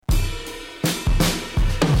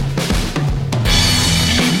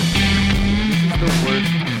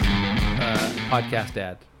podcast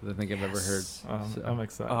ad that I think I've ever heard. I'm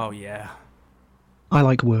excited. Oh, yeah. I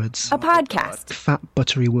like words. A podcast. Fat,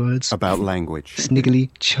 buttery words. About language. Sniggly,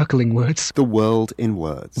 chuckling words. The world in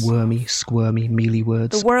words. Wormy, squirmy, mealy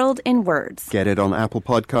words. The world in words. Get it on Apple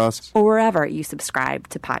Podcasts. Or wherever you subscribe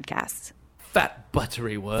to podcasts. Fat,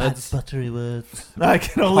 buttery words. Buttery words. I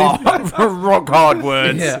can only... Rock hard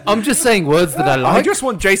words. Yeah, I'm just saying words that I I like. just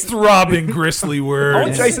want Jason... Throbbing, gristly words. I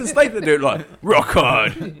want Jason Statham to do it like rock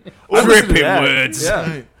hard, listen to ripping that. words.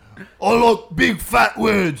 Yeah. I like big fat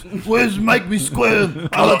words. Words make me squirm.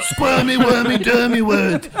 I like squirmy, wormy, dermy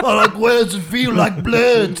words. I like words that feel like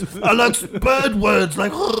bloods. I like bird words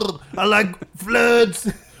like I like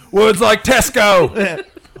flirts. Words like Tesco.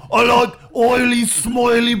 I like oily,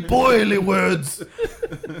 smoily, boily words.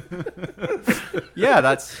 Yeah,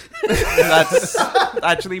 that's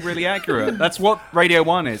actually really accurate. That's what Radio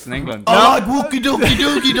 1 is in England. I like wookie dookie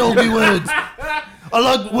dookie doggy words. I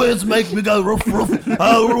like words make me go ruff ruff.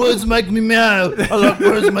 Words make me meow. I like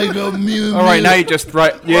words make me go mew. All right, now you're just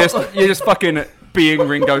fucking being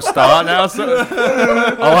Ringo Starr now. So.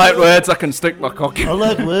 I like words I can stick my cock in. I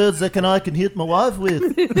like words that I can hit my wife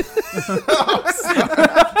with.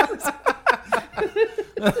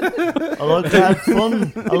 I like to have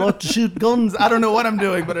fun. I like to shoot guns. I don't know what I'm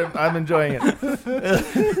doing, but I'm enjoying it.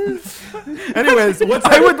 Anyways, what's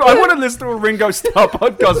I want to listen to a Ringo Starr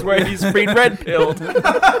podcast where he's been red pilled. Do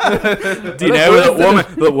you know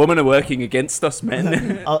that women are working against us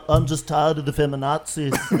men? I'm just tired of the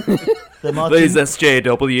feminazis. They're These marching,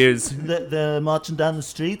 SJWs. they're marching down the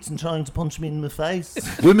streets and trying to punch me in the face.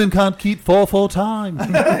 Women can't keep 4 times.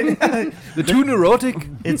 They're too neurotic.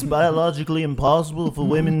 It's biologically impossible for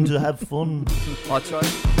women to have fun. That's right.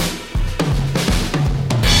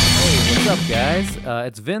 Hey, what's up, guys?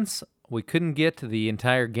 It's Vince. We couldn't get the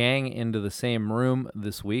entire gang into the same room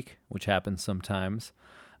this week, which happens sometimes.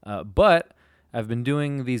 But I've been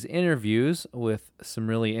doing these interviews with some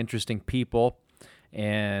really interesting people.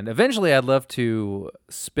 And eventually I'd love to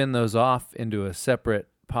spin those off into a separate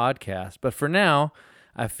podcast. But for now,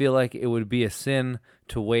 I feel like it would be a sin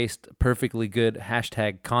to waste perfectly good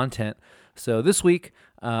hashtag content. So this week,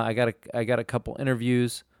 I got a couple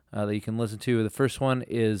interviews that you can listen to. The first one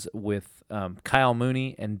is with Kyle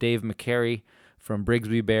Mooney and Dave McCary from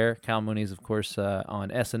Brigsby Bear. Kyle Mooney is, of course,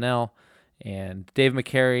 on SNL. And Dave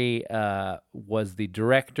McCary was the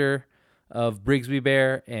director of Brigsby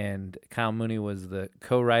Bear, and Kyle Mooney was the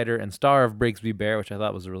co-writer and star of Brigsby Bear, which I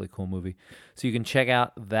thought was a really cool movie. So you can check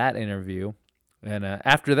out that interview. And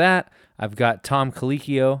after that, I've got Tom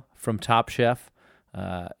Colicchio from Top Chef.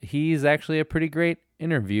 He's actually a pretty great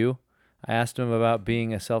interview. I asked him about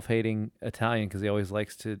being a self-hating Italian because he always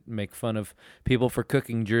likes to make fun of people for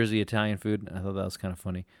cooking Jersey Italian food. I thought that was kind of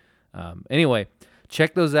funny. Anyway,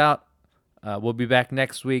 check those out. We'll be back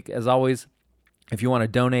next week. As always, if you want to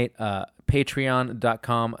donate,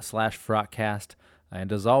 patreon.com/Frotcast.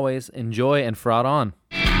 And as always, enjoy and frot on.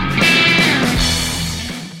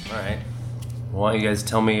 All right. Why don't you guys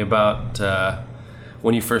tell me about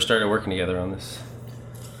when you first started working together on this?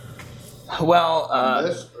 Well,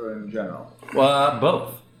 this or in general? Well,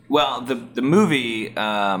 both. Well, the movie, Dave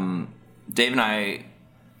and I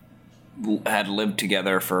had lived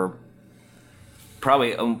together for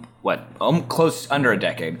probably close to a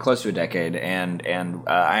decade, and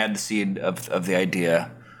I had the seed of the idea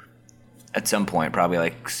at some point, probably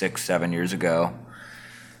like 6-7 years ago.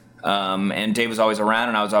 And Dave was always around,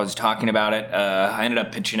 and I was always talking about it. I ended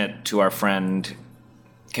up pitching it to our friend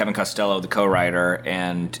Kevin Costello, the co-writer,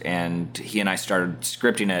 and he and I started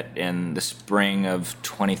scripting it in the spring of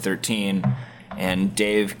 2013. And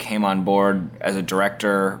Dave came on board as a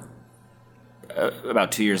director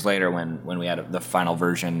about 2 years later when we had the final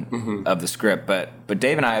version of the script. But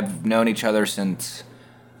Dave and I have known each other since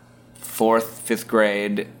 4th, 5th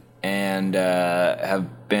grade, and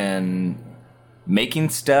have been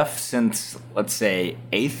making stuff since, let's say,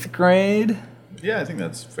 8th grade. Yeah, I think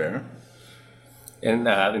that's fair. In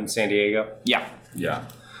San Diego? Yeah. Yeah.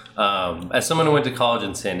 As someone who went to college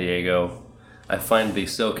in San Diego, I find the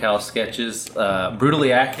SoCal sketches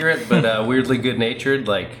brutally accurate, but weirdly good-natured.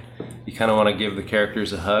 Like, you kind of want to give the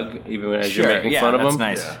characters a hug, even as you're making fun of them.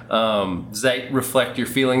 Nice. Yeah. Does that reflect your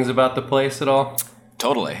feelings about the place at all?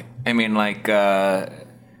 Totally. I mean, like,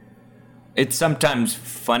 it's sometimes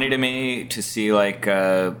funny to me to see, like,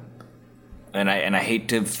 and I hate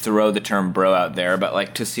to throw the term bro out there, but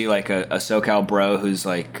like to see like a SoCal bro who's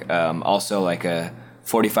like also like a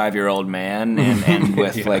 45-year-old man and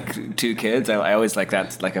with like 2 kids. I always like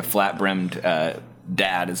that, like a flat-brimmed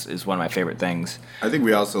dad is one of my favorite things. I think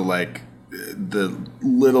we also like the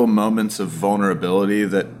little moments of vulnerability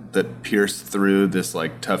that that pierce through this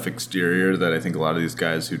like tough exterior that I think a lot of these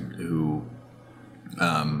guys who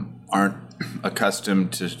aren't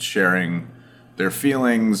accustomed to sharing their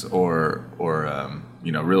feelings or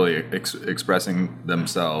really expressing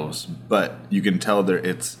themselves, but you can tell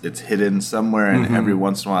it's hidden somewhere, and every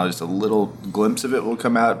once in a while just a little glimpse of it will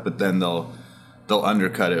come out, but then they'll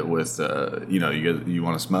undercut it with you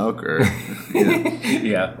want to smoke or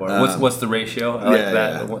yeah, or what's the ratio? I like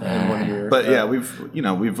that. In one of your, but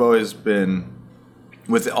we've always been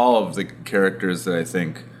with all of the characters that I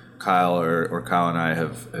think Kyle or Kyle and I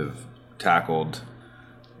have tackled.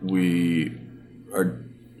 We are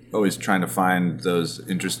always trying to find those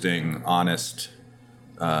interesting, honest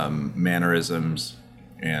mannerisms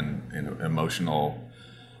and emotional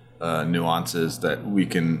nuances that we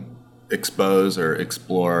can expose or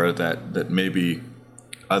explore that maybe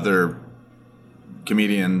other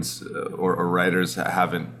comedians or writers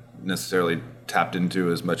haven't necessarily tapped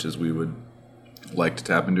into as much as we would like to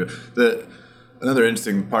tap into. Another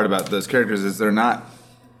interesting part about those characters is they're not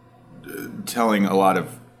telling a lot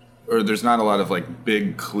of, or there's not a lot of like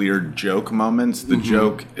big clear joke moments. The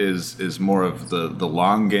joke is more of the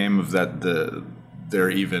long game of that they're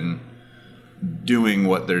even doing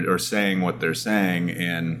what they're or saying what they're saying,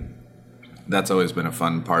 and that's always been a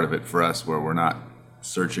fun part of it for us, where we're not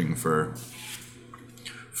searching for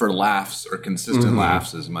laughs or consistent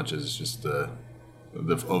laughs as much as just the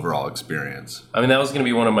overall experience. I mean, that was going to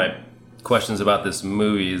be one of my questions about this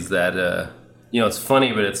movie, is that it's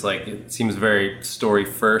funny, but it's like it seems very story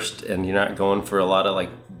first, and you're not going for a lot of like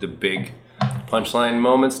the big punchline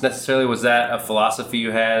moments necessarily. Was that a philosophy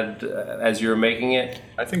you had as you were making it?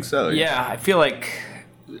 I think so. Yeah, I feel like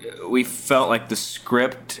we felt like the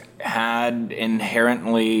script had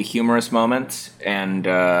inherently humorous moments, and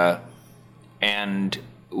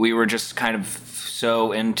we were just kind of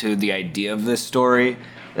so into the idea of this story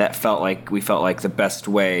that we felt like the best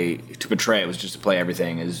way to portray it was just to play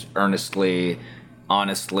everything as earnestly,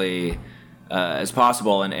 honestly as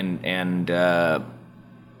possible, and to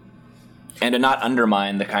not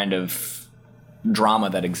undermine the kind of drama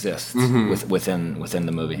that exists within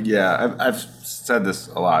the movie. Yeah, I've said this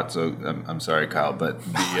a lot, so I'm sorry, Kyle, but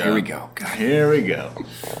here we go. Here we go.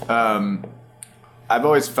 I've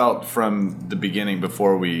always felt from the beginning,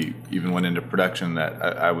 before we even went into production, that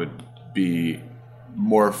I would be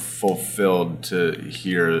more fulfilled to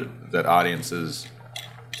hear that audiences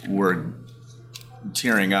were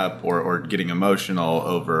tearing up or getting emotional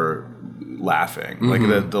over laughing.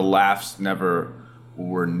 Like the laughs never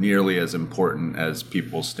were nearly as important as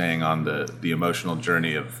people staying on the emotional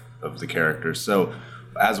journey of the characters. So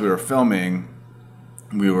as we were filming,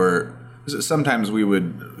 sometimes we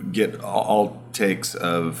would get all takes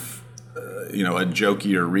of a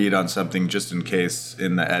jokier read on something, just in case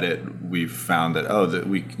in the edit we found that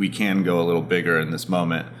we can go a little bigger in this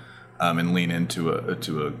moment and lean into a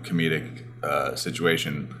comedic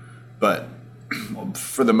situation. But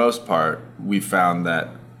for the most part, we found that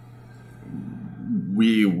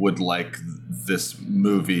we would like this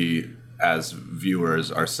movie as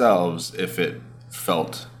viewers ourselves if it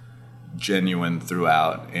felt genuine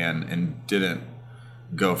throughout and didn't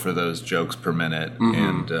go for those jokes per minute.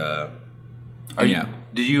 And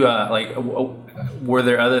did you were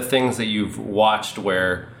there other things that you've watched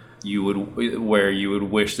where you would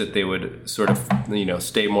wish that they would sort of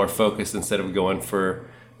stay more focused instead of going for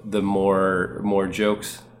the more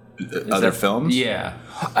jokes? Other films? Yeah.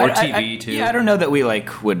 Or TV too. Yeah, I don't know that we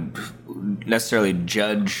would necessarily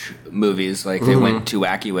judge movies like they went too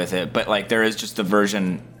wacky with it, but there is just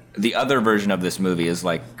the other version of this movie is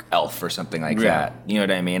like Elf or something like that. You know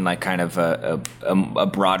what I mean? Like kind of a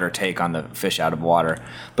broader take on the fish out of water.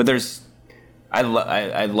 But I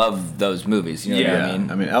love those movies. You know what I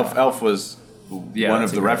mean? I mean, Elf was one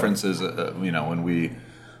of the references. When we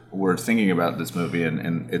were thinking about this movie,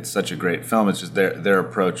 and it's such a great film. It's just their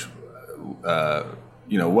approach,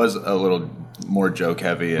 was a little more joke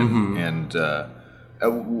heavy, and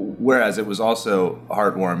whereas it was also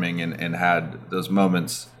heartwarming and had those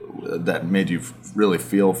moments that made you really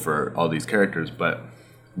feel for all these characters. But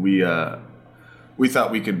we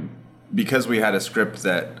thought we could, because we had a script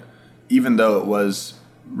that, even though it was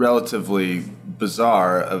relatively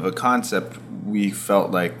bizarre of a concept, we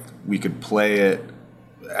felt like we could play it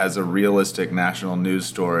as a realistic national news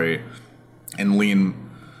story and lean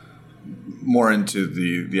more into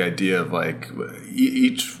the idea of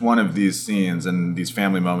each one of these scenes and these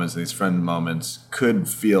family moments and these friend moments could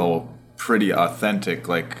feel pretty authentic.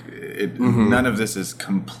 None of this is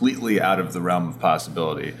completely out of the realm of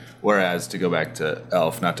possibility. Whereas, to go back to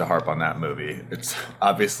Elf, not to harp on that movie, it's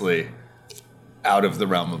obviously out of the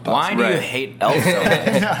realm of Why possible. do you hate Elf so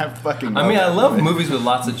much? I fucking. I mean, I that love movie. movies with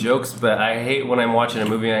lots of jokes, but I hate when I'm watching a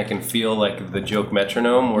movie and I can feel like the joke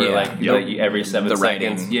metronome, where Yeah. like, Yep. like every 7 The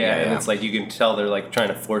seconds, writing. yeah, and Yeah. it's like you can tell they're like trying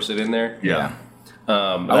to force it in there. Yeah.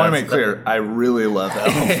 I want to That's- make clear, I really love Elf.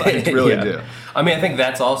 I really Yeah. do. I mean, I think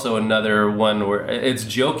that's also another one where it's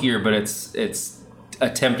jokier, but it's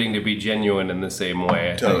attempting to be genuine in the same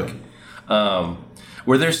way. I Totally. think.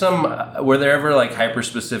 Were there ever like hyper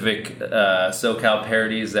specific SoCal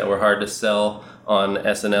parodies that were hard to sell on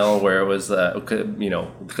SNL, where it was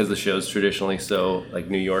because the show's traditionally so like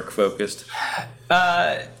New York focused?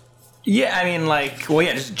 Yeah, I mean,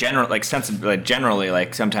 just generally,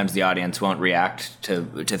 like sometimes the audience won't react to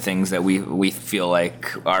things that we feel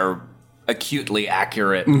like are acutely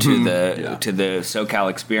accurate to the SoCal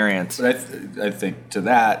experience. But I think to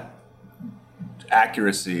that,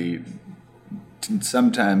 accuracy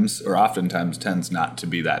sometimes or oftentimes tends not to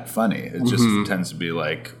be that funny. It just tends to be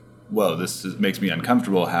like, whoa, makes me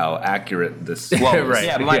uncomfortable how accurate this is. Right.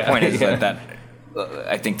 Yeah, but my point is Yeah. that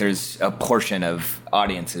I think there's a portion of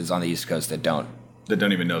audiences on the East Coast that don't. That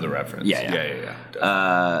don't even know the reference. Yeah. Yeah.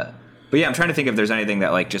 But yeah, I'm trying to think if there's anything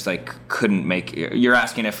that like just like couldn't make. You're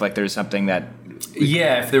asking if like there's something that.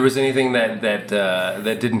 Yeah, if there was anything that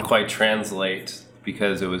didn't quite translate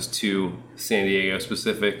because it was too San Diego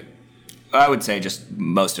specific. I would say just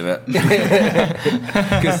most of it.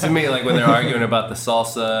 Because to me, like when they're arguing about the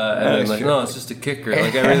salsa, and then like, no, it's just a kicker.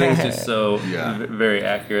 Like everything's just so very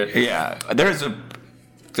accurate. Yeah, there is a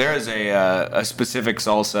specific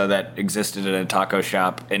salsa that existed at a taco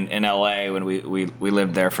shop in LA when we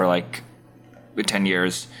lived there for like 10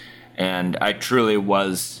 years, and I truly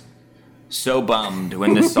was so bummed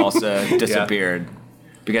when this salsa disappeared.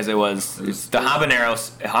 Because it's the habanero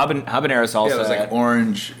salsa. Yeah, it was like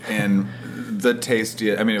orange and the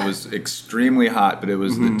tastiest. I mean, it was extremely hot, but it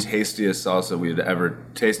was the tastiest salsa we had ever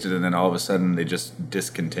tasted. And then all of a sudden, they just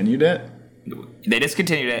discontinued it. They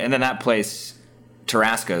discontinued it, and then that place,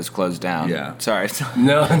 Tarasco's, closed down. Yeah. Sorry.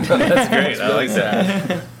 No, that's great. I like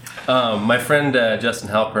that. My friend Justin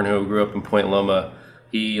Halpern, who grew up in Point Loma,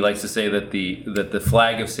 he likes to say that the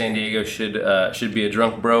flag of San Diego should be a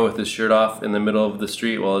drunk bro with his shirt off in the middle of the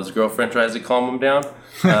street while his girlfriend tries to calm him down.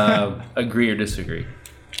 Agree or disagree?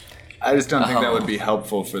 I just don't think that would be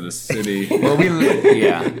helpful for the city. Well,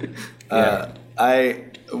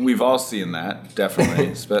 We've all seen that, definitely,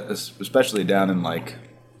 especially down in like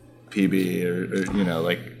PB or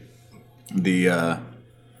like the.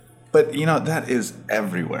 But that is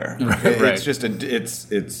everywhere. Right. It's just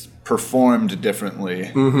it's performed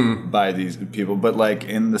differently by these people. But like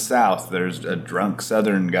in the South, there's a drunk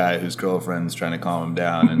Southern guy whose girlfriend's trying to calm him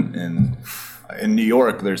down, and in New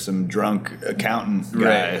York, there's some drunk accountant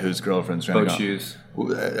guy whose girlfriend's trying to calm. shoes.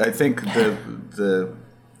 I think the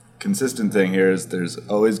consistent thing here is there's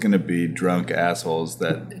always going to be drunk assholes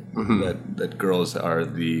that girls are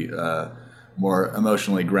the more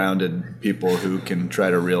emotionally grounded people who can try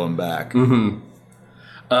to reel them back. You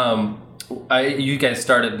guys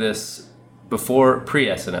started this before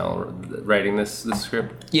pre-SNL, writing this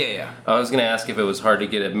script? Yeah. I was going to ask if it was hard to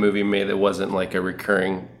get a movie made that wasn't like a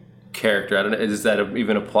recurring character. I don't know. Does that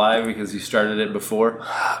even apply because you started it before?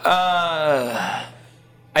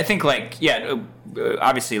 I think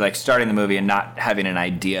obviously like starting the movie and not having an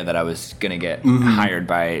idea that I was gonna get hired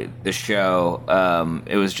by the show.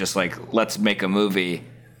 It was just like, let's make a movie.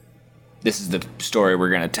 This is the story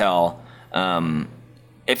we're gonna tell.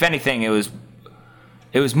 If anything, it was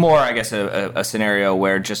more, I guess, a scenario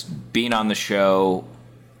where just being on the show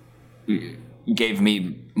gave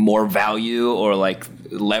me more value or like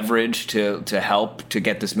leverage to help to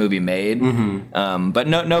get this movie made. But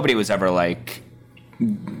nobody was ever like,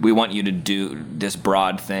 we want you to do this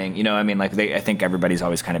broad thing. I mean, like I think everybody's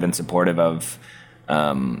always kind of been supportive of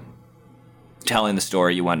telling the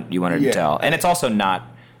story you wanted to tell. And it's also not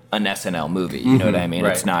an SNL movie. You know what I mean?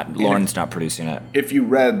 Right. It's not, Lauren's not producing it. If you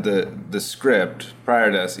read the script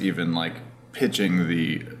prior to us even like pitching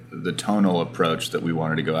the tonal approach that we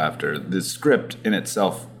wanted to go after, the script in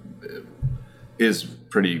itself is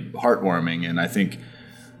pretty heartwarming, and I think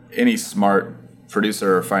any smart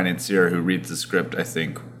producer or financier who reads the script, I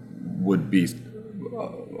think, would be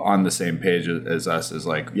on the same page as us. Is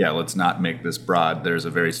like, yeah, let's not make this broad. There's a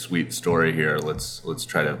very sweet story here. Let's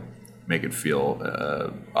try to make it feel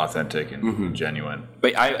authentic and genuine.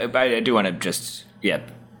 But I do want to just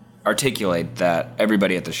articulate that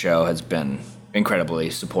everybody at the show has been incredibly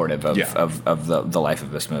supportive of the life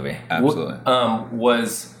of this movie. Absolutely.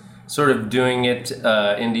 Was sort of doing it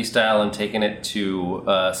indie style and taking it to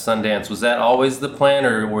Sundance, was that always the plan,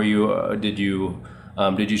 or were you did you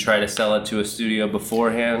Did you try to sell it to a studio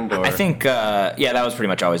beforehand? Or? I think, that was pretty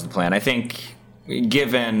much always the plan. I think,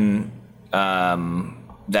 given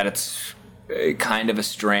that it's kind of a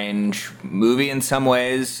strange movie in some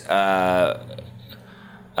ways,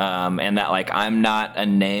 and that like I'm not a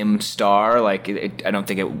named star, like I don't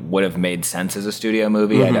think it would have made sense as a studio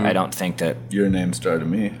movie. Mm-hmm. I don't think that You're a named star to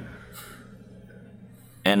me.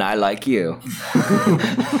 And I like you. You could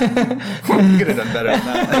have done better than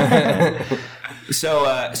that. So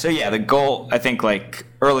yeah, the goal, I think, like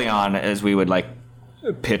early on, as we would like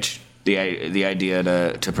pitch the idea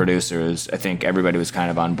to producers, I think everybody was kind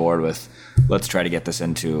of on board with let's try to get this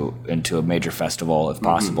into a major festival if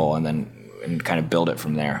possible, and kind of build it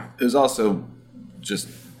from there. There's also, just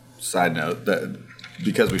side note, that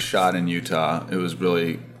because we shot in Utah, it was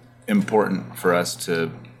really important for us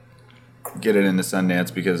to get it into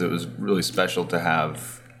Sundance because it was really special to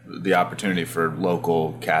have the opportunity for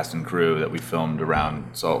local cast and crew that we filmed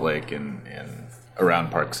around Salt Lake and around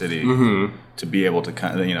Park City to be able to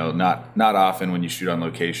kind of, not often when you shoot on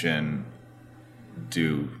location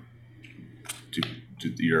do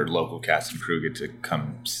your local cast and crew get to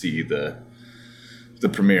come see the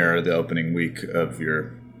premiere, the opening week of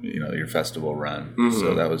your festival run.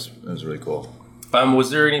 So that was really cool.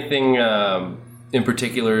 Was there anything in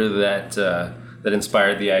particular that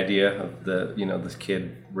inspired the idea of this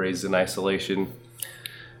kid raised in isolation?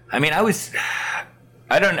 I mean, I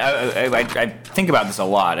think about this a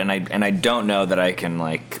lot, and I don't know that I can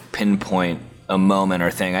like pinpoint a moment or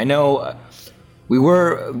thing. I know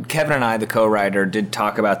Kevin and I, the co-writer, did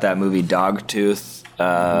talk about that movie Dogtooth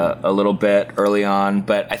a little bit early on,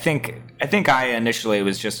 but I think I initially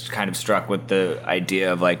was just kind of struck with the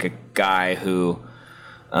idea of like a guy who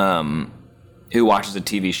watches a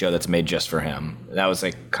TV show that's made just for him. That was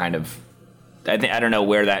like kind of, I don't know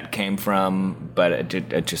where that came from, but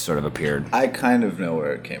it just sort of appeared. I kind of know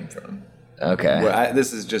where it came from. Okay.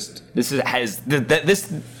 This is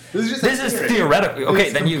theoretical. Okay,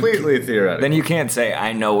 then completely theoretical. Then you can't say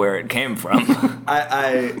I know where it came from.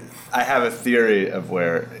 I have a theory of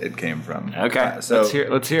where it came from. Okay, so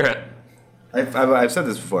let's hear it. I've said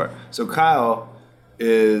this before. So Kyle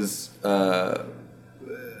is a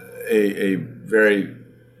very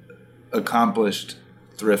accomplished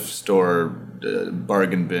thrift store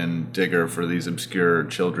bargain bin digger for these obscure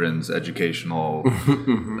children's educational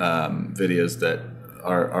videos that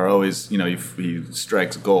are always, he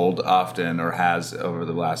strikes gold often, or has over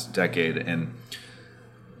the last decade, and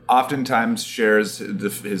oftentimes shares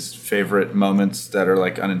his favorite moments that are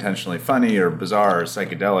like unintentionally funny or bizarre or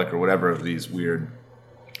psychedelic or whatever of these weird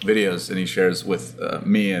videos, and he shares with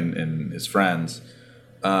me and his friends.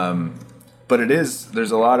 But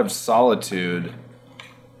there's a lot of solitude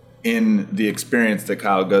in the experience that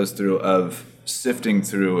Kyle goes through of sifting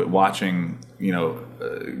through, watching,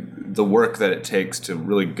 the work that it takes to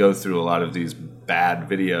really go through a lot of these bad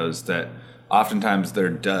videos that oftentimes they're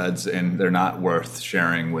duds and they're not worth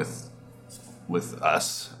sharing with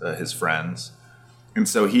us, his friends. And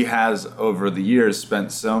so he has, over the years,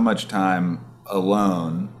 spent so much time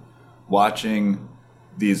alone watching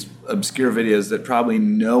these obscure videos that probably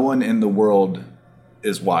no one in the world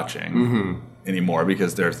is watching anymore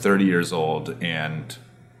because they're 30 years old and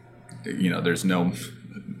there's no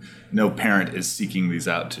parent is seeking these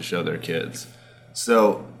out to show their kids.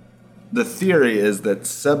 So the theory is that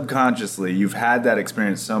subconsciously you've had that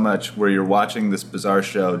experience so much where you're watching this bizarre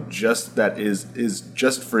show just that is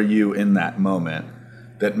just for you in that moment,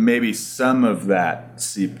 that maybe some of that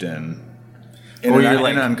seeped in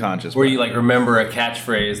an unconscious way. Or you like remember a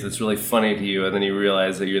catchphrase that's really funny to you, and then you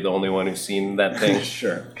realize that you're the only one who's seen that thing.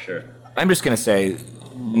 Sure. I'm just gonna say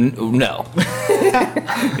no.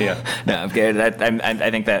 Yeah. No, I'm kidding. I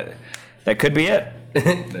think that could be it.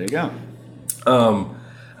 There you go.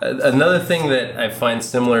 Another thing that I find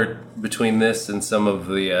similar between this and some of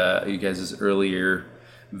the you guys' earlier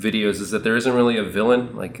videos is that there isn't really a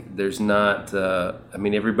villain. Like, there's not.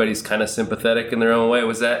 Everybody's kind of sympathetic in their own way.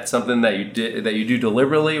 Was that something that you do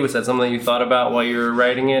deliberately? Was that something that you thought about while you were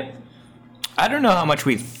writing it? I don't know how much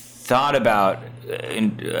we thought about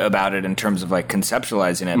it in terms of like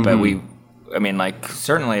conceptualizing it, but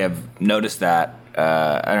certainly I've noticed that.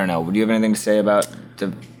 I don't know. Do you have anything to say about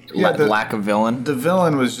the lack of villain? The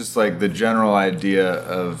villain was just like the general idea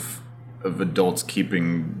of adults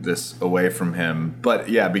keeping this away from him. But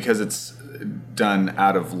yeah, because it's done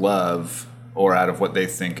out of love or out of what they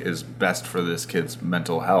think is best for this kid's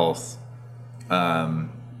mental health.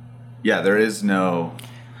 There is no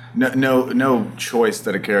choice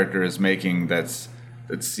that a character is making that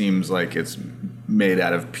seems like it's made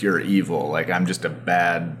out of pure evil. Like, I'm just a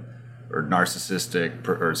bad or narcissistic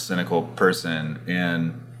or cynical person.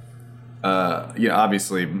 And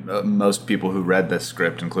obviously, most people who read this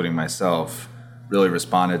script, including myself, really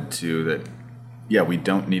responded to that. Yeah, we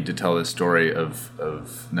don't need to tell this story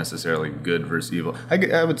of necessarily good versus evil.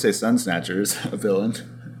 I would say Sun Snatcher is a villain.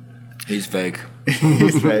 He's fake.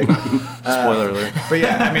 He's fake. Spoiler alert. But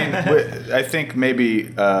yeah, I mean, I think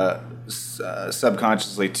maybe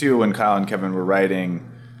subconsciously too, when Kyle and Kevin were writing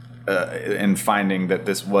and finding that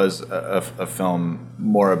this was a film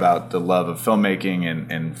more about the love of filmmaking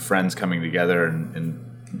and friends coming together and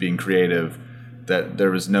being creative, that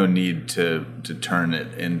there was no need to turn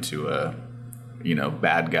it into a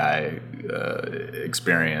bad guy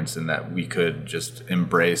experience, and that we could just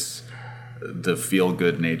embrace the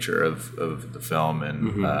feel-good nature of the film.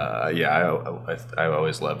 And I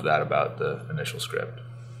always loved that about the initial script.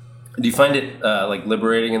 Do you find it like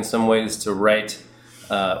liberating in some ways to write,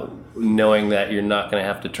 knowing that you're not going to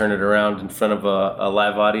have to turn it around in front of a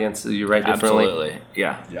live audience? You write differently? Absolutely,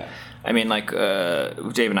 yeah. I mean, like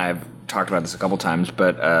Dave and I have talked about this a couple times,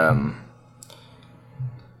 but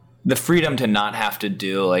the freedom to not have to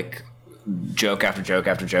do like joke after joke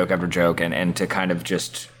after joke after joke, and to kind of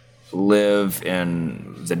just live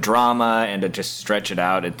in the drama and to just stretch it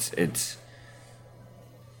out, it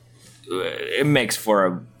makes for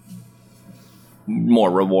a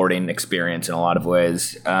more rewarding experience in a lot of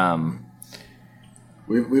ways.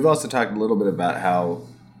 We've also talked a little bit about how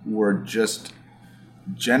we're just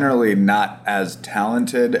generally not as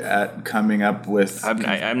talented at coming up with.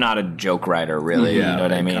 I'm not a joke writer, really. Yeah, you know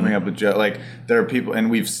what I mean? Coming up with joke, like there are people, and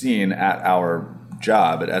we've seen at our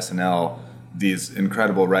job at SNL these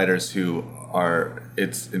incredible writers who are.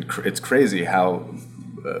 It's crazy how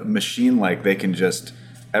machine-like they can just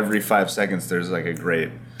every 5 seconds there's like a great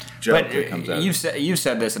joke that comes out. You've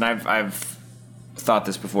said this, and I've thought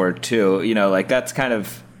this before too. Like that's kind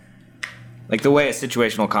of like the way a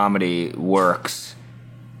situational comedy works.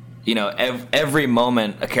 Every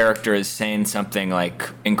moment a character is saying something like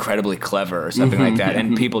incredibly clever or something like that,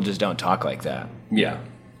 and people just don't talk like that. Yeah.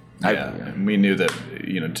 And we knew that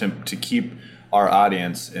to keep our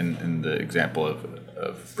audience in the example of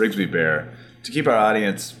Brigsby Bear, to keep our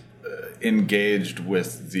audience engaged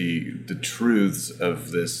with the truths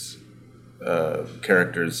of this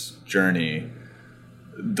character's journey,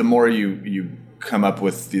 the more you come up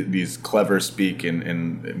with these clever speak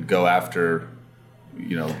and go after,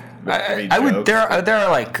 I would. There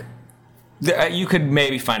are like, you could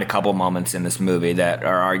maybe find a couple moments in this movie that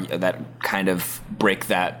that kind of break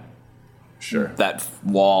that that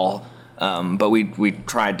wall, but we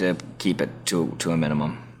tried to keep it to a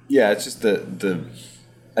minimum. Yeah, it's just the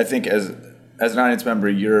I think as an audience member,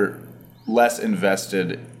 you're less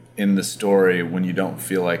invested in the story when you don't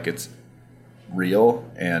feel like it's real,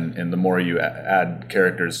 and the more you add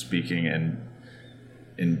characters speaking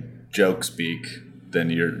in joke speak, then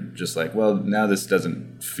you're just like, well, now this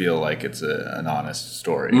doesn't feel like it's an honest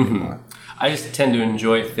story anymore. I just tend to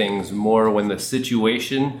enjoy things more when the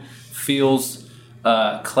situation feels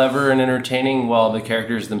clever and entertaining, while the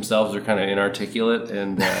characters themselves are kind of inarticulate,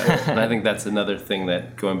 and I think that's another thing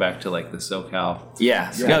that, going back to like the SoCal.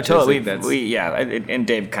 Yeah, no, totally. And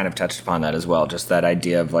Dave kind of touched upon that as well. Just that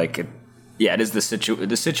idea of like, it is the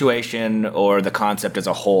situation or the concept as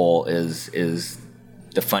a whole is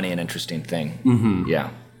the funny and interesting thing. Mm-hmm. Yeah.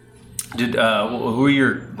 Who are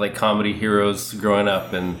your like comedy heroes growing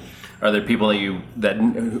up, and are there people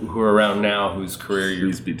who are around now whose career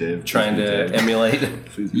you're trying to emulate?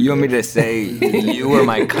 You want me to say you were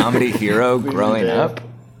my comedy hero growing up?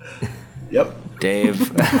 Yep.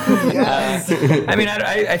 Dave. Yes. I mean,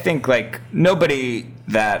 I think like nobody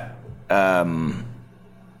that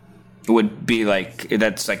would be like,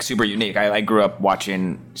 that's like super unique. I grew up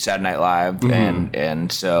watching Saturday Night Live,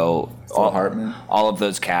 and so Hartman, all of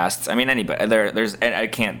those casts. I mean, anybody there's I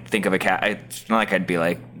can't think of a cast. It's not like I'd be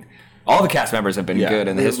like, all the cast members have been good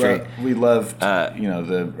in the history. We loved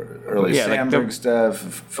the early Sandberg stuff,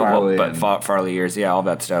 Farley, Farley years, all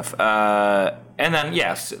that stuff. And then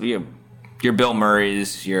yes, your Bill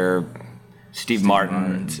Murrays, your Steve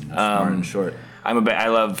Martins, Martin Short. I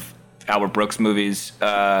love Albert Brooks movies.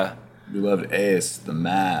 We loved Ace, The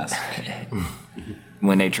Mask,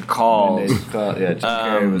 When Nature Calls. Jim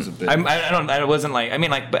Carrey was a bit. I wasn't like. I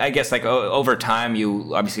mean, like, but I guess like over time,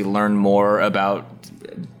 you obviously learn more about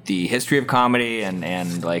the history of comedy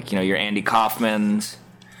and like your Andy Kaufmans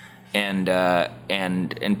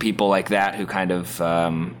and people like that who kind of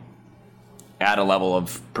add a level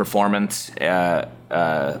of performance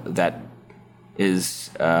that is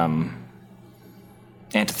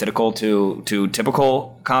antithetical to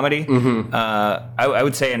typical comedy. I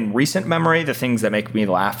would say in recent memory, the things that make me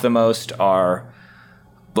laugh the most are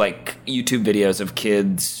like YouTube videos of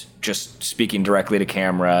kids just speaking directly to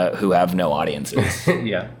camera who have no audiences.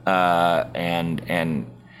 Yeah.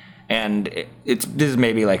 This is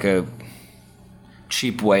maybe like a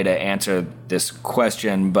cheap way to answer this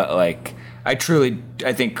question, but like I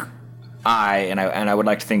think I would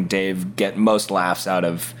like to think Dave get most laughs out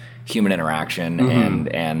of human interaction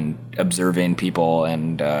and observing people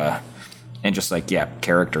and just like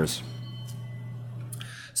characters.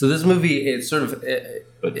 So this movie, it's sort of.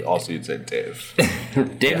 But also, you'd say Dave.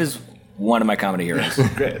 Dave is one of my comedy heroes.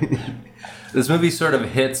 Great. This movie sort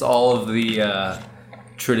of hits all of the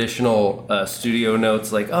traditional studio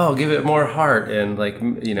notes, like, oh, give it more heart, and like,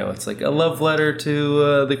 you know, it's like a love letter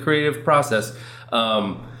to the creative process.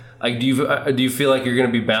 Like, do you feel like you're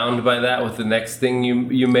going to be bound by that with the next thing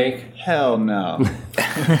you make? Hell no.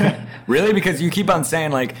 Really? Because you keep on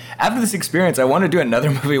saying, like, after this experience, I want to do another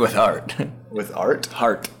movie with art. With art?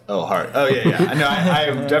 Heart. Oh, heart. Oh, yeah. No, I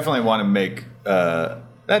definitely want to make...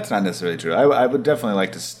 that's not necessarily true. I would definitely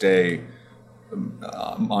like to stay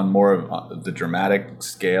on more of the dramatic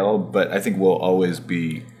scale, but I think we'll always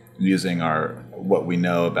be using what we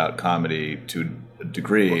know about comedy to a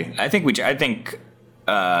degree. I'd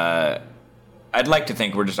like to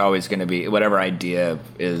think we're just always going to be, whatever idea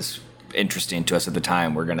is interesting to us at the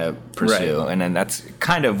time, we're going to pursue. Right. And then that's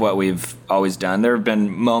kind of what we've always done. There have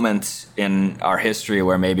been moments in our history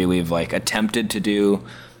where maybe we've like attempted to do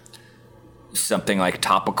something like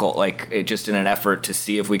topical, like just in an effort to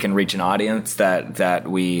see if we can reach an audience that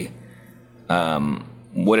we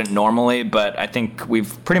wouldn't normally. But I think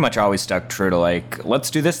we've pretty much always stuck true to like, let's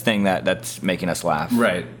do this thing that's making us laugh.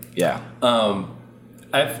 Right. Yeah.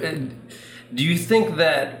 Do you think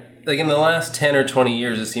that, like, in the last 10 or 20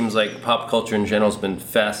 years, it seems like pop culture in general has been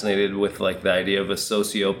fascinated with, like, the idea of a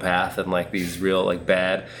sociopath and, like, these real, like,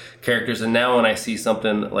 bad characters. And now when I see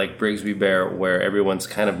something like Brigsby Bear where everyone's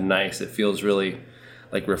kind of nice, it feels really,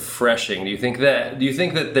 like, refreshing. Do you think that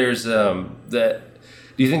there's, that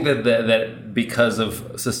because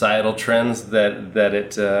of societal trends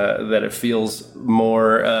that it feels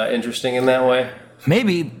more interesting in that way?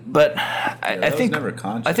 Maybe, but I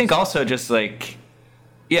think also just like,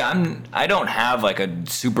 I don't have like a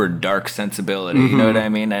super dark sensibility, you know what I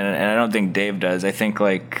mean? And I don't think Dave does. I think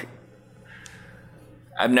like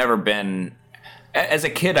I've never been, as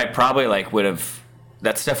a kid, I probably like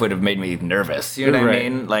that stuff would have made me nervous. You know what I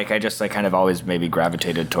mean? Like I just like kind of always maybe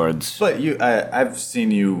gravitated towards. But I've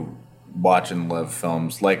seen you watch and love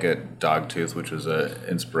films like a Dogtooth, which was an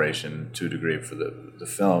inspiration to a degree for the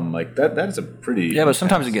film. Like that is a pretty but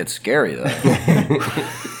sometimes it gets scary though.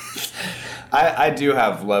 I do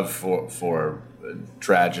have love for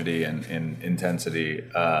tragedy and intensity,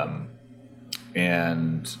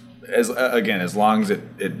 and as long as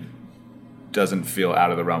it doesn't feel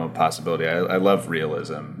out of the realm of possibility, I love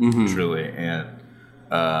realism truly, and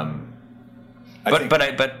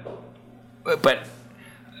but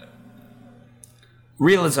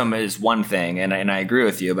realism is one thing, and I agree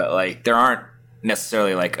with you, but like there aren't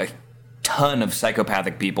necessarily like a ton of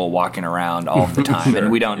psychopathic people walking around all the time, and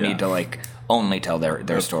we don't need to like only tell their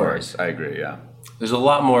stories. Course. I agree. Yeah. There's a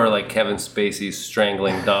lot more like Kevin Spacey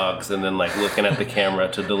strangling dogs and then like looking at the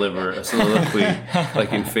camera to deliver a soliloquy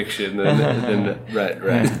like in fiction than right.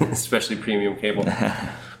 Especially premium cable.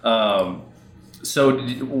 So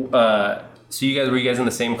were you guys in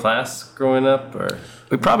the same class growing up, or?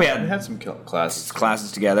 We probably we had some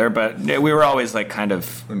classes together, but we were always like kind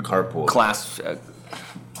of in carpool class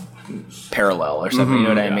parallel or something. You know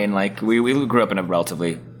what I mean? Like we grew up in a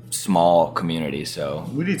relatively small community, so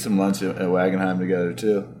we'd eat some lunch at Wagenheim together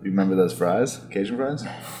too. You remember those fries, Cajun fries?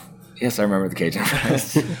 Yes, I remember the Cajun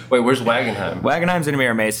fries. Wait, where's Wagenheim? Wagenheim's in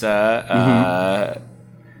Mira Mesa.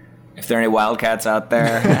 If there are any Wildcats out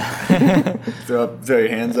there, throw your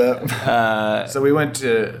hands up. So we went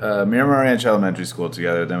to Miramar Ranch Elementary School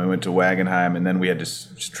together. Then we went to Wagenheim, and then we had to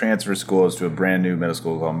transfer schools to a brand new middle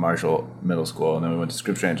school called Marshall Middle School, and then we went to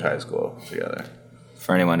Scripps Ranch High School together.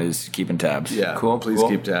 For anyone who's keeping tabs, cool. Please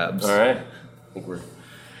keep tabs. All right.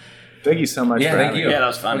 Thank you so much. Yeah, thank you. Yeah, that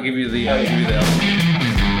was fun. I'll give you the.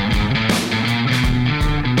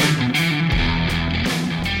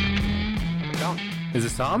 Is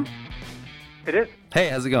this Tom? It is. Hey,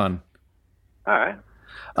 how's it going? All right.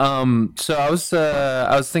 So I was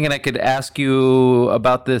thinking I could ask you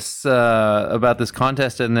about this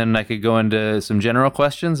contest, and then I could go into some general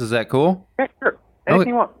questions. Is that cool? Yeah, sure. Anything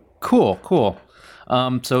you want. Cool.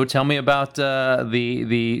 So tell me about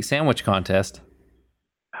the sandwich contest.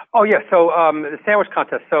 Oh, yeah. So the sandwich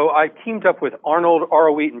contest. So I teamed up with Arnold,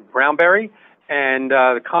 Aro Wheat, and Brownberry, and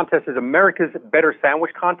the contest is America's Better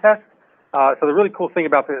Sandwich Contest. So the really cool thing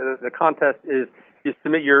about the contest is you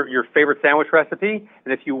submit your favorite sandwich recipe,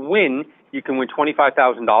 and if you win, you can win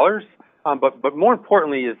 $25,000. But more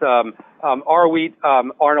importantly is Aro Wheat,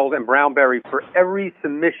 Arnold, and Brownberry, for every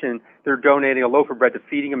submission, they're donating a loaf of bread to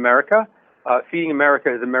Feeding America. Feeding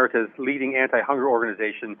America is America's leading anti-hunger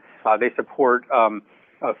organization. They support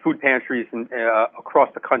food pantries across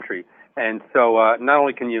the country. And so not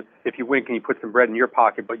only can you, if you win, can you put some bread in your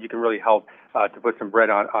pocket, but you can really help to put some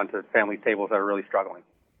bread onto family tables that are really struggling.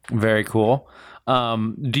 Very cool.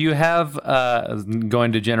 Do you have,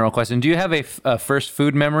 going to general question, do you have a first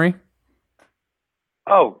food memory?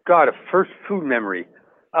 Oh, God, a first food memory.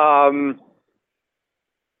 Man,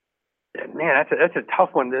 that's a tough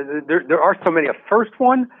one. There are so many. A first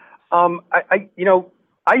one,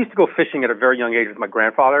 I used to go fishing at a very young age with my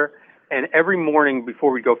grandfather, and every morning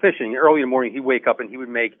before we'd go fishing, early in the morning, he'd wake up and he would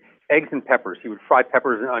make eggs and peppers. He would fry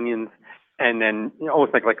peppers and onions, and then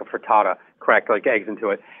almost like a frittata, crack like eggs into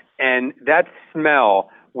it. And that smell,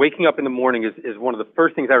 waking up in the morning, is one of the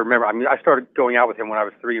first things I remember. I mean, I started going out with him when I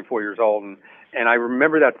was 3 and 4 years old, and I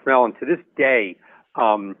remember that smell. And to this day,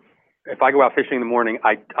 if I go out fishing in the morning,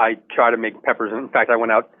 I try to make peppers. In fact, I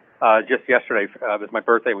went out just yesterday. It was my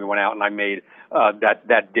birthday. We went out and I made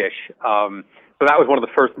that dish. So that was one of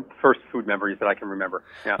the first food memories that I can remember.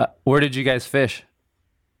 Yeah. Where did you guys fish?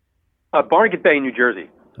 Barnegat Bay, New Jersey.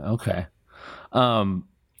 Okay.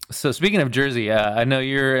 So speaking of Jersey, I know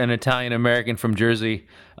you're an Italian American from Jersey,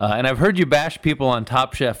 and I've heard you bash people on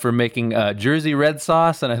Top Chef for making Jersey red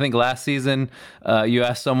sauce. And I think last season you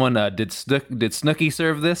asked someone, did Snooki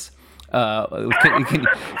serve this?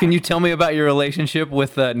 Can you tell me about your relationship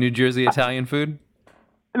with New Jersey Italian food?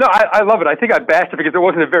 No, I love it. I think I bashed it because there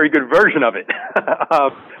wasn't a very good version of it.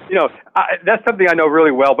 That's something I know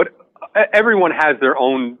really well, but everyone has their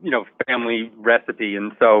own, family recipe.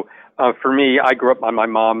 And so for me, I grew up on my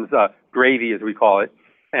mom's gravy, as we call it,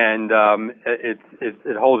 and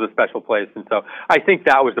it holds a special place. And so I think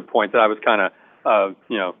that was the point, that I was kind of,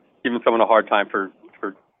 giving someone a hard time for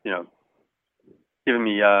giving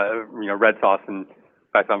me, red sauce, and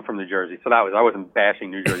in fact, I'm from New Jersey, so I wasn't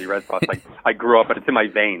bashing New Jersey red sauce. I grew up, but it's in my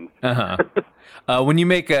veins. When you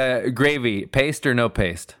make gravy, paste or no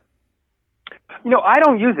paste? I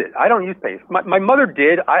don't use it. I don't use paste. My mother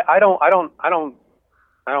did. I don't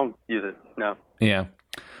use it. No. Yeah.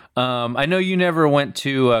 I know you never went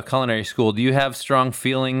to culinary school. Do you have strong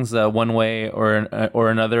feelings one way or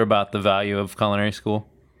another about the value of culinary school?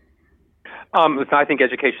 Listen, I think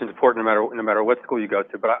education is important no matter what school you go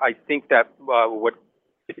to. But I think that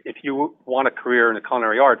if you want a career in the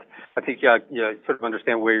culinary arts, I think you sort of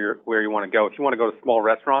understand where you want to go. If you want to go to small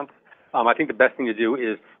restaurants, I think the best thing to do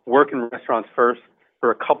is work in restaurants first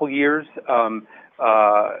for a couple years,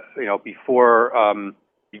 before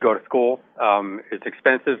you go to school. It's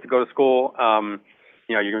expensive to go to school.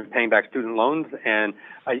 You're going to be paying back student loans, and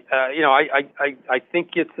I think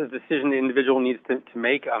it's a decision the individual needs to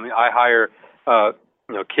make. I mean, I hire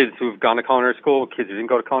kids who've gone to culinary school, kids who didn't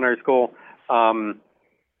go to culinary school.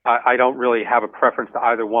 I don't really have a preference to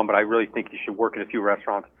either one, but I really think you should work in a few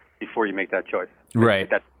restaurants before you make that choice. Right.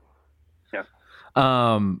 Yeah.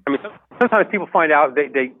 I mean, sometimes people find out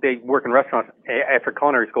they work in restaurants after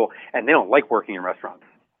culinary school, and they don't like working in restaurants.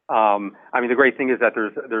 I mean, the great thing is that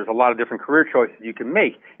there's a lot of different career choices you can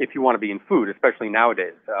make if you want to be in food, especially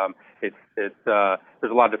nowadays. There's a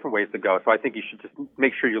lot of different ways to go. So I think you should just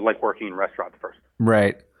make sure you like working in restaurants first.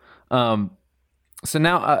 Right. So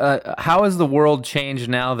now, how has the world changed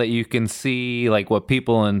now that you can see like what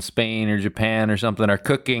people in Spain or Japan or something are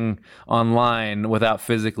cooking online without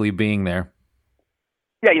physically being there?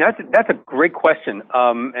 Yeah, that's a great question.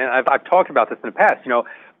 And I've talked about this in the past.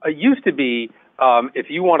 It used to be if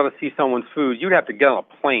you wanted to see someone's food, you'd have to get on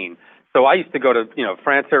a plane. So I used to go to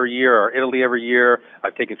France every year or Italy every year.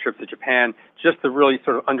 I've taken trips to Japan just to really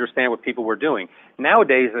sort of understand what people were doing.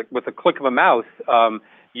 Nowadays, with the click of a mouse,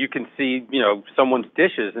 you can see, someone's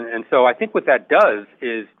dishes. And so I think what that does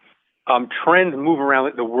is trends move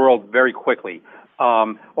around the world very quickly.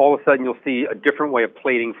 All of a sudden you'll see a different way of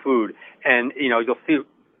plating food. And, you'll see it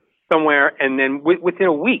somewhere, and then within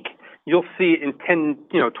a week, you'll see it in 10,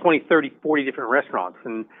 20, 30, 40 different restaurants.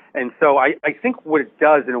 And so I think what it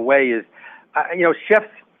does in a way is, chefs,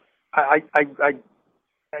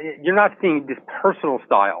 you're not seeing this personal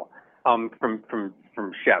style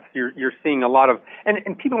from chefs. You're seeing a lot of,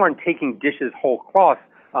 and people aren't taking dishes whole cloth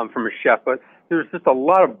from a chef, but there's just a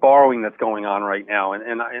lot of borrowing that's going on right now.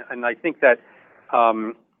 And I think that,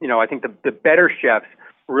 I think the better chefs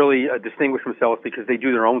really distinguish themselves because they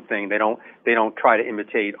do their own thing. They don't try to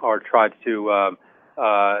imitate or try to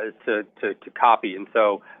copy. And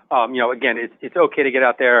so, again, it's okay to get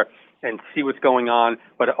out there and see what's going on.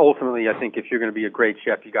 But ultimately, I think if you're going to be a great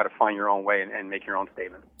chef, you got to find your own way and make your own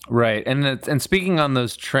statement. Right. And speaking on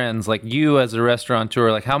those trends, like you as a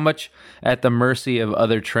restaurateur, like how much at the mercy of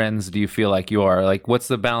other trends do you feel like you are? Like what's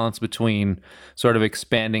the balance between sort of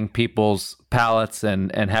expanding people's palates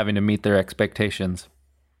and having to meet their expectations?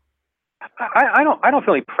 I don't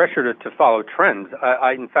feel any pressure to follow trends.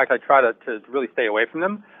 In fact, I try to really stay away from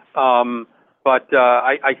them. But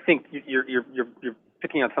I think you're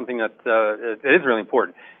picking on something that is really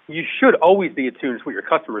important. You should always be attuned to what your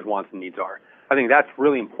customers' wants and needs are. I think that's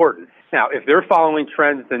really important. Now, if they're following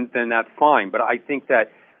trends, then that's fine. But I think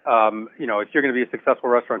that if you're going to be a successful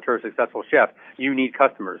restaurateur, a successful chef, you need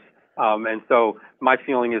customers. And so my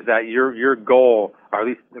feeling is that your goal, or at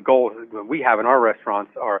least the goals we have in our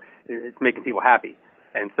restaurants, it's making people happy.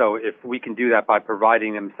 And so if we can do that by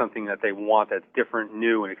providing them something that they want that's different,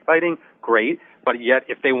 new, and exciting, great. But yet,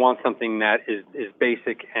 if they want something that is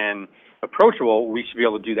basic and approachable, we should be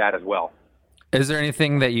able to do that as well. Is there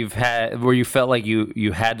anything that you've had where you felt like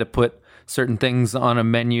you had to put certain things on a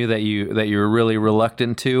menu that you're really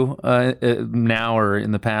reluctant to now or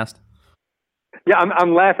in the past? Yeah,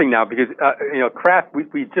 I'm laughing now because Kraft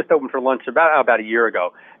we just opened for lunch about a year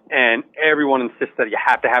ago, and everyone insists that you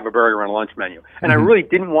have to have a burger on a lunch menu, and I really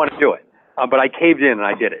didn't want to do it, but I caved in and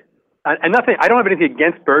I did it. And nothing, I don't have anything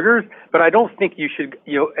against burgers, but I don't think you should,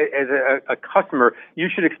 as a customer, you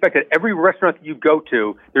should expect that every restaurant that you go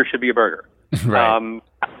to, there should be a burger. Right.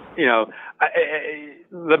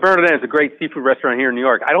 Le Bernardin is a great seafood restaurant here in New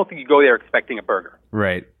York. I don't think you go there expecting a burger.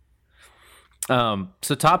 Right.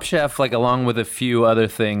 So Top Chef, like along with a few other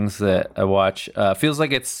things that I watch, feels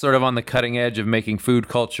like it's sort of on the cutting edge of making food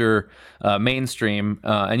culture mainstream,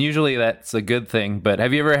 and usually that's a good thing. But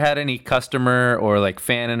have you ever had any customer or like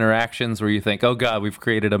fan interactions where you think, "Oh God, we've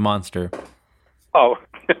created a monster"? Oh,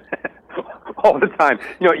 all the time.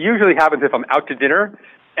 It usually happens if I'm out to dinner.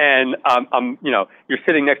 And you're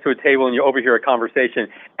sitting next to a table and you overhear a conversation,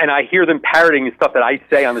 and I hear them parroting stuff that I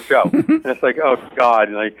say on the show, and it's like, oh God,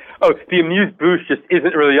 and like, oh, the amuse bouche just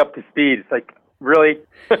isn't really up to speed. It's like, really,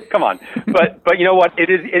 come on. But you know what? It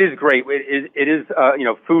is great. It is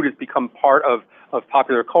food has become part of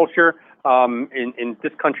popular culture in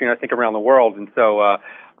this country and I think around the world, and so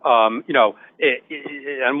on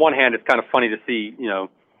one hand, it's kind of funny to see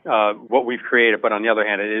what we've created, but on the other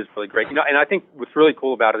hand, it is really great. And I think what's really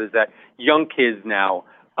cool about it is that young kids now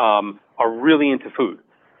are really into food,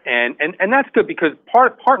 and that's good because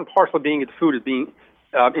part and parcel of being into food is being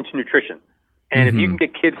into nutrition. And if you can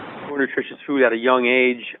get kids more nutritious food at a young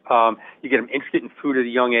age, you get them interested in food at a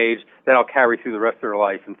young age, that'll carry through the rest of their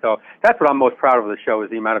life. And so that's what I'm most proud of the show is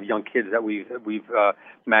the amount of young kids that we've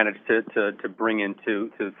managed to bring into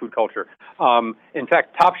food culture. In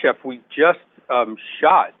fact, Top Chef, we just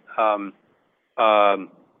shot a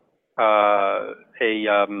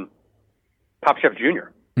Top Chef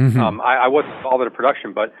Junior. I wasn't involved in the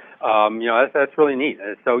production, but that's really neat.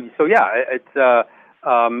 So yeah, it's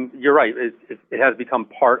you're right. It has become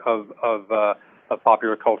part of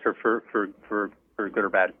popular culture for good or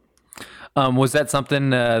bad. Was that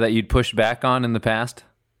something that you'd pushed back on in the past?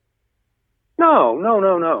 No,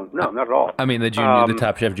 not at all. I mean, the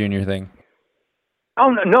Top Chef Junior thing. Oh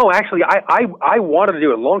no! Actually, I wanted to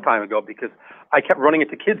do it a long time ago because I kept running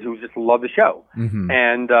into kids who just love the show,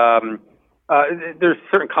 and there's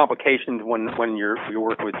certain complications when you're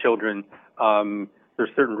working with children. There's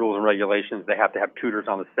certain rules and regulations. They have to have tutors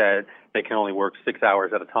on the set. They can only work 6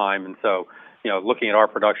 hours at a time, and so looking at our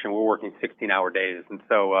production, we're working 16-hour days, and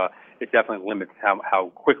so it definitely limits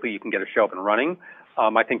how quickly you can get a show up and running.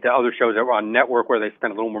 I think the other shows that were on network where they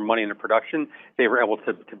spent a little more money in the production, they were able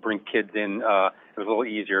to bring kids in. It was a little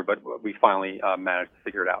easier, but we finally managed to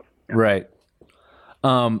figure it out. Yeah. Right.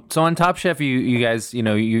 So on Top Chef, you guys,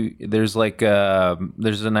 there's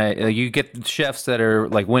you get chefs that are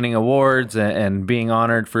like winning awards and being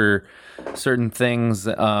honored for certain things.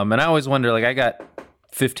 And I always wonder, like, I got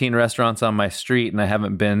 15 restaurants on my street and I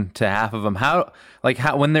haven't been to half of them. How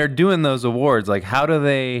when they're doing those awards, like how do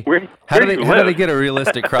they get a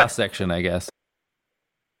realistic cross section, I guess?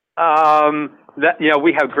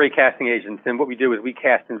 We have great casting agents, and what we do is we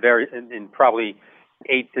cast in probably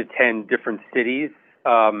 8 to 10 different cities.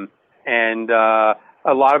 And a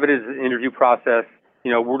lot of it is an interview process.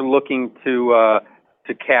 We're looking to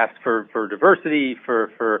cast for diversity,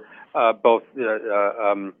 for both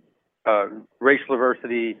racial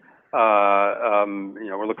diversity,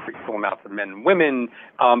 We're looking for equal amounts of men and women,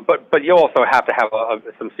 but you also have to have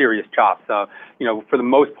some serious chops. For the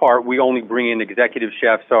most part, we only bring in executive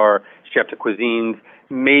chefs or chef de cuisines,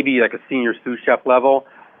 maybe like a senior sous chef level.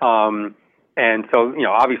 And so,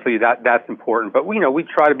 obviously that's important, but we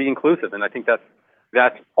try to be inclusive, and I think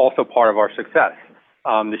that's also part of our success.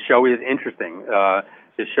 The show is interesting.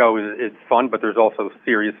 The show is fun, but there's also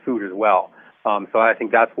serious food as well. So I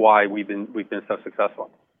think that's why we've been so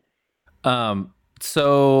successful.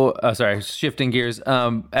 Sorry, shifting gears.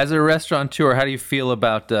 As a restaurateur, how do you feel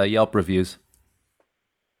about Yelp reviews?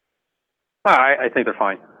 I think they're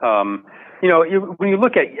fine. When you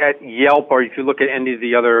look at Yelp, or if you look at any of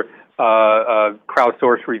the other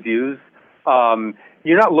crowdsourced reviews,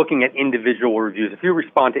 you're not looking at individual reviews. If you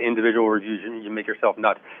respond to individual reviews, you make yourself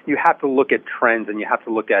nuts. You have to look at trends, and you have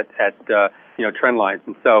to look at trend lines.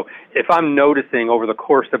 And so if I'm noticing over the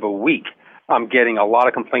course of a week, I'm getting a lot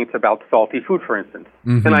of complaints about salty food, for instance,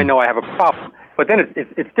 then I know I have a problem. But then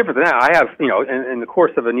it's different than that. I have, in the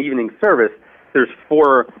course of an evening service, there's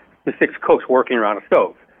 4 to 6 cooks working around a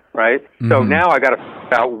stove, right? So now I got to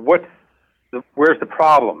figure out where's the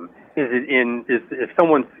problem. If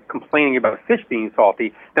someone's complaining about fish being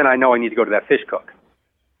salty, then I know I need to go to that fish cook.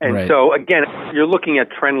 And so again, you're looking at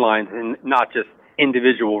trend lines and not just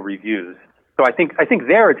individual reviews. So I think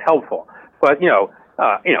there it's helpful. But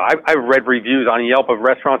I've read reviews on Yelp of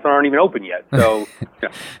restaurants that aren't even open yet. So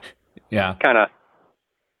kind of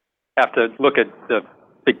have to look at the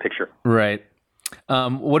big picture. Right.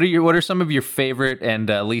 What are some of your favorite and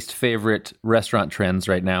least favorite restaurant trends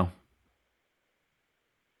right now?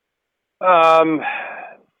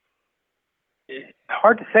 It's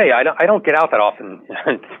hard to say. I don't get out that often.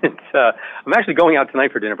 I'm actually going out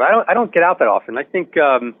tonight for dinner, but I don't get out that often. I think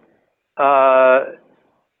I'll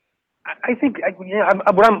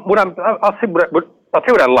say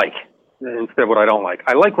what I like instead of what I don't like.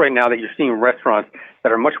 I like right now that you're seeing restaurants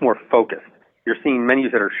that are much more focused. You're seeing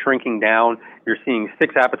menus that are shrinking down. You're seeing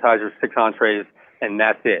 6 appetizers, 6 entrees, and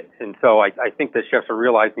that's it. And so I think that chefs are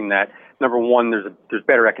realizing that, number one, there's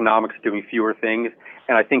better economics doing fewer things,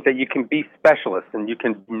 and I think that you can be specialists and you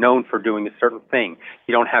can be known for doing a certain thing.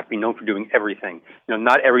 You don't have to be known for doing everything.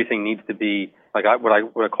 Not everything needs to be like what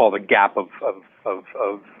I call the gap of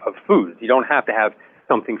foods. You don't have to have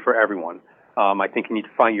something for everyone. I think you need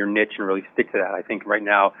to find your niche and really stick to that. I think right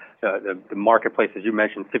now the marketplace, as you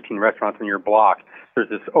mentioned, 15 restaurants in your block, there's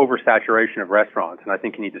this oversaturation of restaurants, and I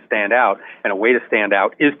think you need to stand out. And a way to stand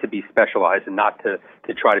out is to be specialized and not to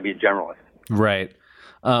try to be a generalist. Right.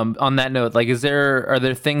 On that note, like, are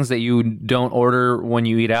there things that you don't order when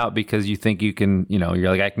you eat out because you think you can,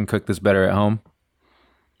 you're like, I can cook this better at home?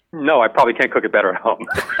 No, I probably can't cook it better at home.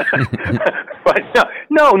 But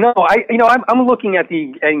no. I'm looking at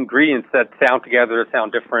the ingredients that sound together, that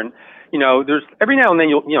sound different. There's every now and then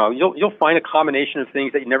you'll find a combination of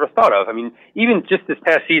things that you never thought of. I mean, even just this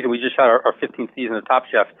past season, we just had our 15th season of Top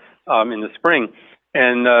Chef in the spring,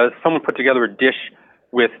 and someone put together a dish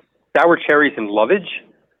with sour cherries and lovage.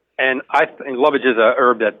 And lovage is a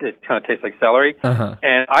herb that it kind of tastes like celery.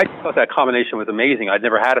 And I thought that combination was amazing. I'd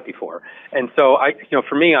never had it before. And so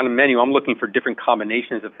for me on the menu, I'm looking for different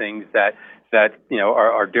combinations of things that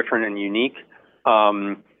are different and unique.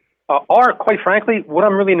 Or quite frankly, what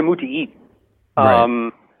I'm really in the mood to eat.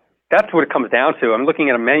 Right. That's what it comes down to. I'm looking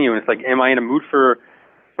at a menu and it's like, am I in a mood for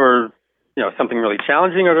something really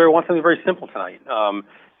challenging, or do I want something very simple tonight?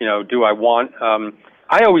 Do I want,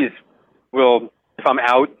 I always will, if I'm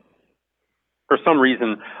out, for some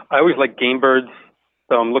reason, I always like game birds,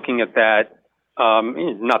 so I'm looking at that.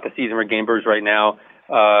 Not the season for game birds right now.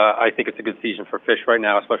 I think it's a good season for fish right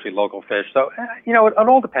now, especially local fish. So, it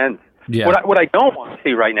all depends. Yeah. What I don't want to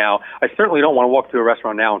see right now, I certainly don't want to walk to a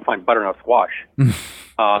restaurant now and find butternut squash.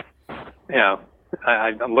 I'm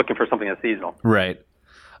looking for something that's seasonal. Right.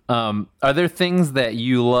 Are there things that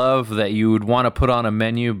you love that you would want to put on a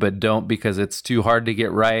menu but don't because it's too hard to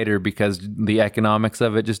get right, or because the economics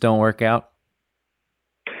of it just don't work out?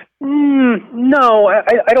 No,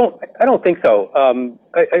 I don't think so.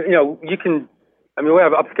 You can. I mean, we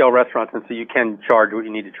have upscale restaurants, and so you can charge what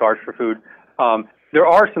you need to charge for food. There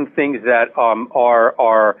are some things that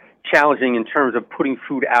are challenging in terms of putting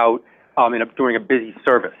food out during a busy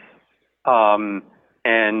service. For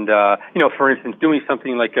instance, doing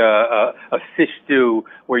something like a fish stew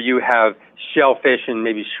where you have shellfish and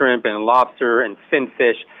maybe shrimp and lobster and fin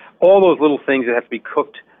fish, all those little things that have to be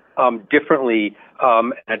cooked differently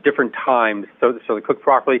at different times so they cook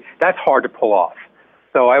properly, that's hard to pull off.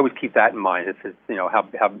 So I always keep that in mind. It's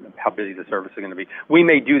how busy the service is going to be. We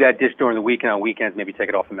may do that dish during the week, and on weekends maybe take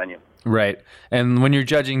it off the menu. Right. And when you're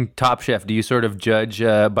judging Top Chef, do you sort of judge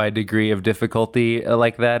by degree of difficulty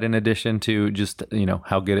like that, in addition to just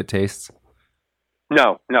how good it tastes?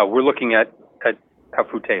 No, we're looking at how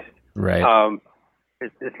food tastes. Right.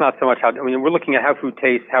 It's not so much we're looking at how food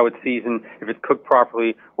tastes, how it's seasoned, if it's cooked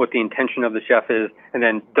properly, what the intention of the chef is, and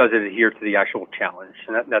then does it adhere to the actual challenge,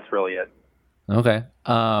 and that's really it. Okay.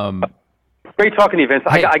 Great talking to you, Vince.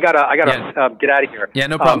 Hey. I gotta get out of here. Yeah,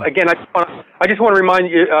 no problem. Again, I just want to remind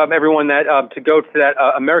you, everyone, that to go to that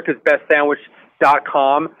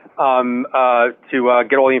AmericasBestSandwich.com to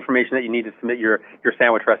get all the information that you need to submit your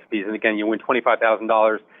sandwich recipes. And again, you win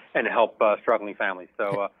 $25,000 and help struggling families.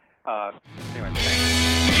 So anyway, thanks.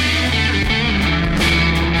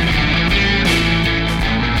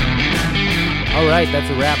 All right, that's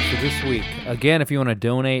a wrap for this week. Again, if you want to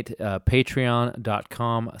donate,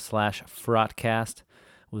 patreon.com/frotcast.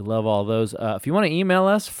 We love all those. If you want to email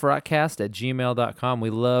us, frotcast@gmail.com. We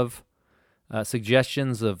love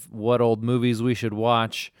suggestions of what old movies we should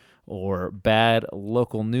watch, or bad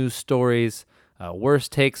local news stories,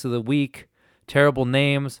 worst takes of the week, terrible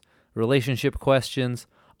names, relationship questions,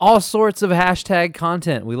 all sorts of hashtag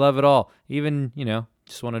content. We love it all. Even,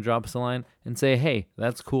 just want to drop us a line and say, hey,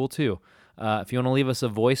 that's cool too. If you want to leave us a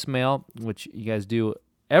voicemail, which you guys do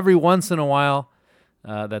every once in a while,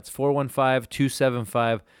 that's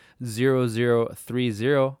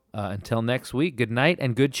 415-275-0030. Until next week, good night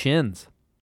and good chins.